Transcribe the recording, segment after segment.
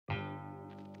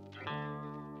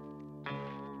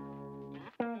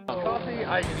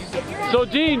So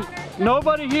Dean,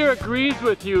 nobody here agrees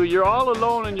with you. You're all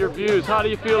alone in your views. How do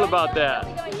you feel about that?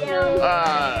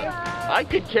 I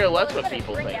could care less what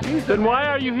people think. Then why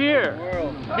are you here?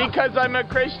 Because I'm a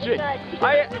Christian.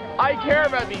 I care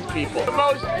about these people. The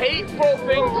most hateful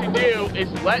thing to do is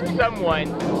let someone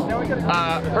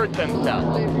hurt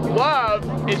themselves. Love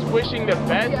is wishing the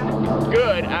best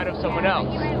good out of someone else.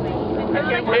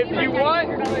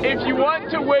 If you want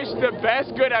to wish the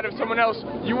best good out of someone else,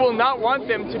 you will not want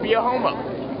them to be a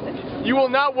homo. You will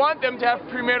not want them to have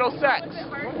premarital sex.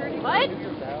 What?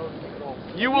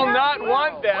 You will not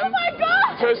want them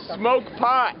to smoke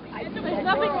pot. There's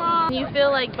nothing wrong. You feel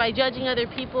like by judging other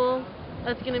people,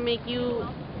 that's going to make you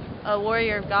a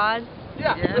warrior of God?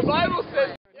 Yeah, the Bible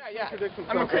says... Yeah,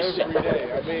 I'm a Christian.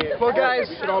 Well, guys,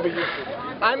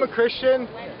 I'm a Christian,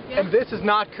 and this is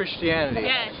not Christianity.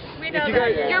 Yes, we know you that.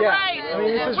 guys, You're right. I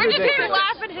mean, this is We're just here to ridiculous.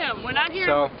 laugh at him. We're not here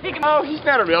to take him. Oh, he's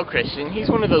not a real Christian. He's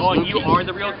one of those. Oh, you are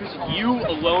the real Christian. You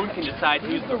alone can decide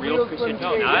who's the real Christian.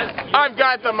 No, not. I've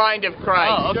got the mind of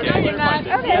Christ. Oh, okay. No, you're not.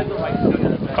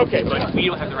 Okay, But we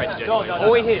don't have the right to judge.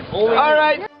 Only him. all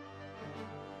right.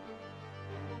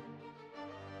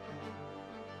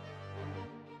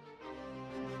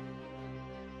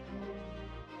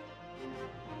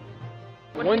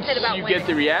 Once you get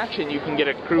the reaction, you can get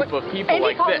a group of people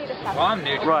like this. I'm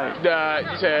neutral. Right.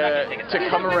 To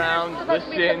come around,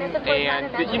 listen,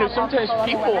 and you know, sometimes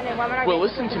people will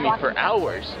listen to me for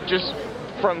hours just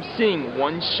from seeing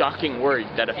one shocking word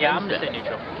that offends them.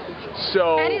 neutral.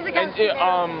 So,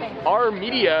 our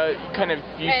media kind of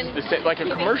uses the same, like a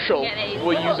commercial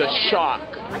will use a shock,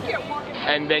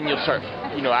 and then you'll start,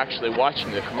 you know, actually watching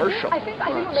the commercial.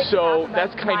 So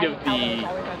that's kind of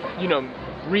the, you know,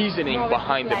 reasoning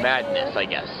behind the madness, I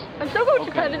guess. I'm so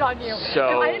dependent on you.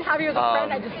 So, if I didn't have you as a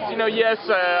friend, I'd just you know, yes,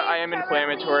 I am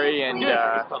inflammatory, and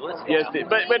yes,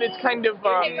 but it's kind of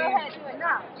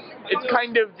it's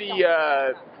kind of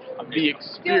the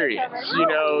experience, you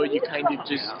know. You kind of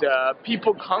just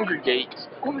people congregate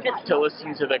to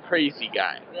listen to the crazy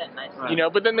guy, you know.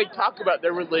 But then they talk about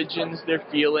their religions, their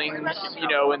feelings, you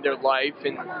know, and their life.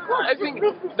 And I think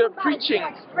the preaching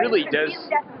really does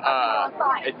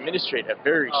administrate a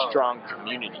very strong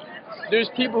community. There's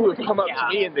people who have come up to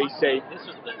me and they say,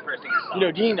 you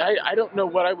know, Dean, I don't know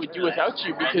what I would do without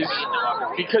you,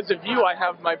 because of you I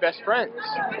have my best friends.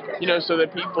 You know, so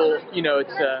that people, you know,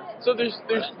 it's so there's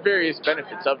various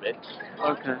benefits of it.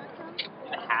 Okay.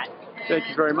 Thank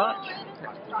you very much.